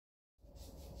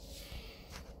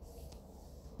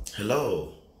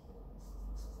Hello,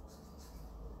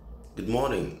 good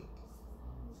morning.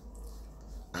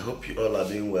 I hope you all are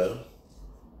doing well.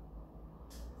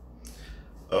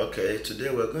 Okay, today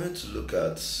we're going to look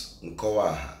at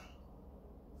Nkowaha.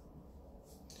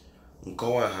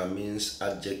 Nkowaha means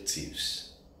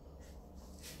adjectives.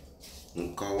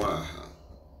 Nkowaha.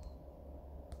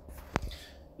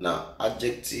 Now,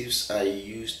 adjectives are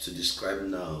used to describe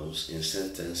nouns in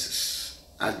sentences.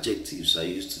 Adjectives are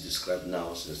used to describe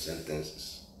nouns in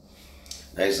sentences.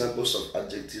 Now, examples of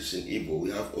adjectives in Igbo,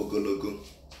 we have ogologo.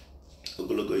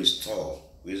 Ogologo is tall,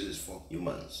 which is for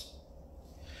humans.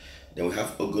 Then we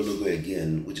have ogologo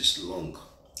again, which is long.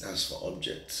 That's for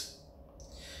objects.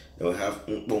 Then we have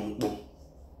mkpomkpo,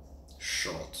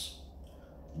 short.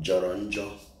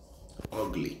 Joronjo,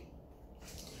 ugly.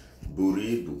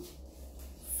 Buribu,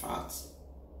 fat.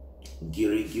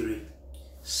 Girigiri,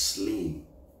 slim.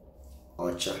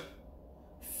 Ocha,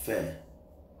 fair.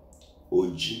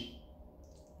 Oji,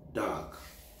 dark.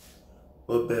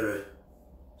 Obere,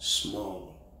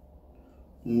 small.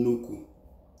 Nuku,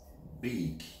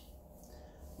 big.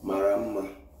 Marama,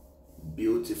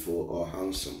 beautiful or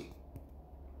handsome.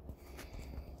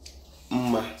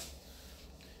 Mma.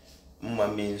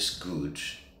 Mma means good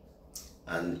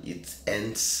and it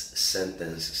ends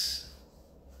sentences.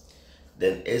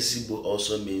 Then Esibo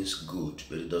also means good,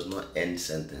 but it does not end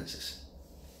sentences.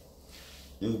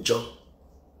 Njo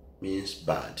means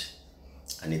bad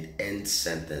and it ends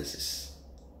sentences.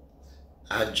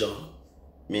 Ajo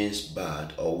means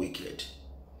bad or wicked.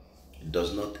 It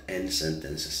does not end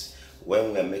sentences.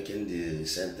 When we are making the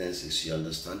sentences, you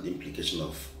understand the implication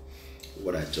of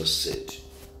what I just said.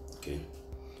 Okay,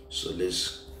 so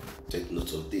let's take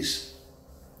note of this.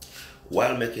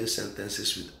 While making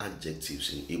sentences with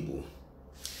adjectives in Igbo,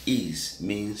 is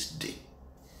means de.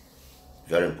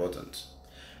 Very important.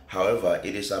 However,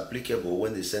 it is applicable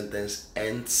when the sentence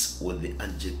ends with the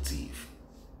adjective.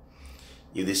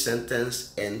 If the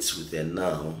sentence ends with a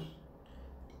noun,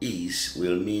 is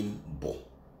will mean bo.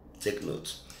 Take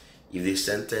note. If the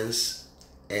sentence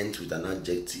ends with an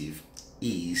adjective,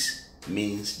 is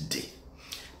means de.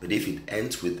 But if it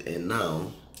ends with a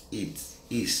noun, it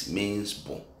is means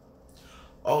bo.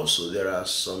 Also, there are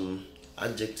some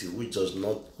adjectives which does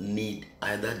not need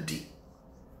either de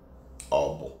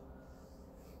or bo.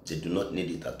 They do not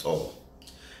need it at all,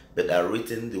 but are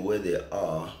written the way they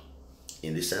are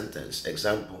in the sentence.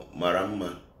 Example,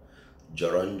 Marama,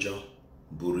 Joronjo,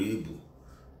 Buribu,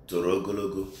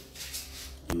 Torogologo.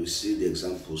 You will see the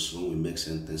examples when we make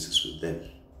sentences with them.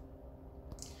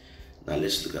 Now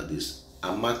let's look at this.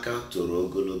 Amaka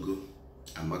Torogologo.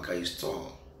 Amaka is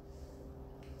tall.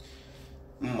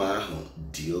 Mma ahụ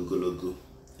dị ogologo.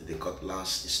 The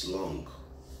cutlass is long.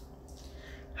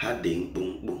 Ha dị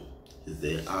mkpụmkpụ.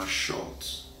 They are short.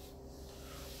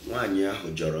 Nwaanyị ahụ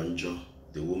jọrọ njọ.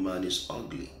 The woman is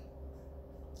ugly.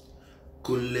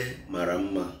 Kunle mara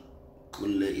mma.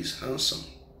 Kunle is handsome.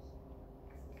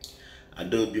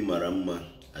 Adaobi mara mma.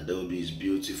 Adaobi is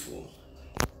beautiful.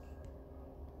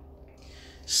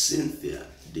 Cynthia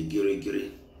the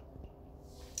girigiri.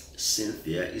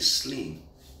 Cynthia is slim.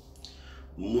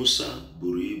 Musa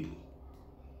buru ibu.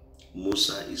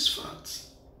 Musa is fat.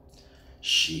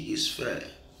 She is fair.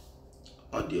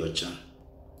 Ọ dị ọcha.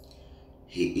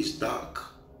 He is dark.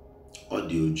 Ọ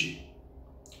dị oji.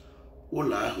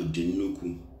 Ụlọ ahụ dị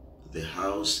nnukwu. The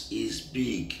house is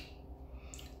big.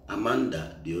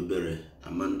 Amanda dị obere.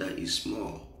 Amanda is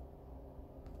small.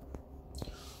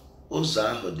 Ụzọ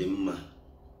ahụ dị mma.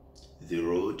 The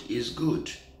road is good.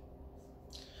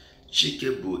 Chike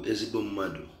bụ ezigbo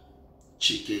mmadụ.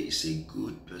 Chike is a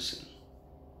good person.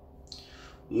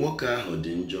 Nwoke ahụ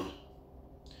dị njọ.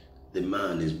 The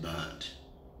man is bad.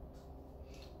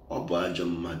 Ọ bụ ajọ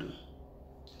mmadụ.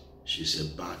 She's a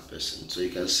bad person. So you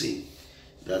can see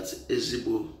that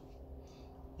ezigbo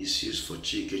is used for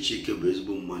Chike. Chike bụ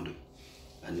ezigbo mmadụ.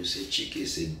 And you say Chike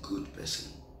is a good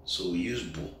person. So we use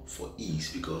bo for is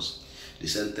because the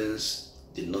sentence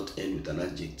did not end with an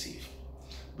adjective.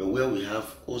 But where we have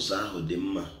ụzọ ahụ dị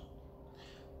mma,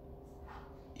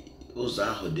 ụzọ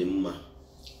ahụ dị mma,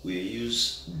 we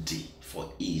use d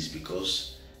for is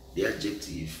because the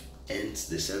adjective ends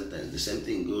the sentence. The same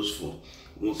thing goes for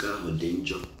nwoke ahụ dị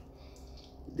njọ.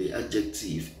 The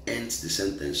adjective ends the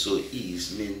sentence, so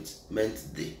is meant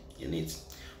the in it.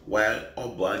 While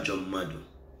ọ bụ ajọ mmadụ,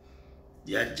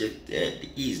 the adjective the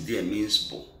is there means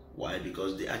bo. Why?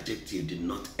 Because the adjective did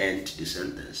not end the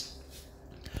sentence.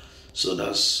 So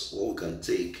that's what we can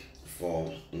take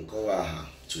for Nkowaha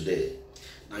today.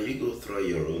 Now you go through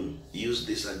your own, use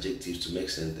these adjectives to make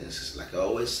sentences. Like I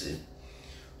always say,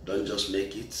 don't just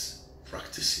make it,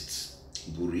 practice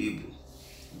it. Buribu,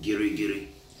 gịrịgịrị,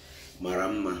 mara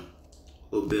mma,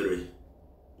 obere,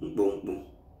 mkpụmkpụ.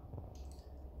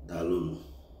 Daalụnụ.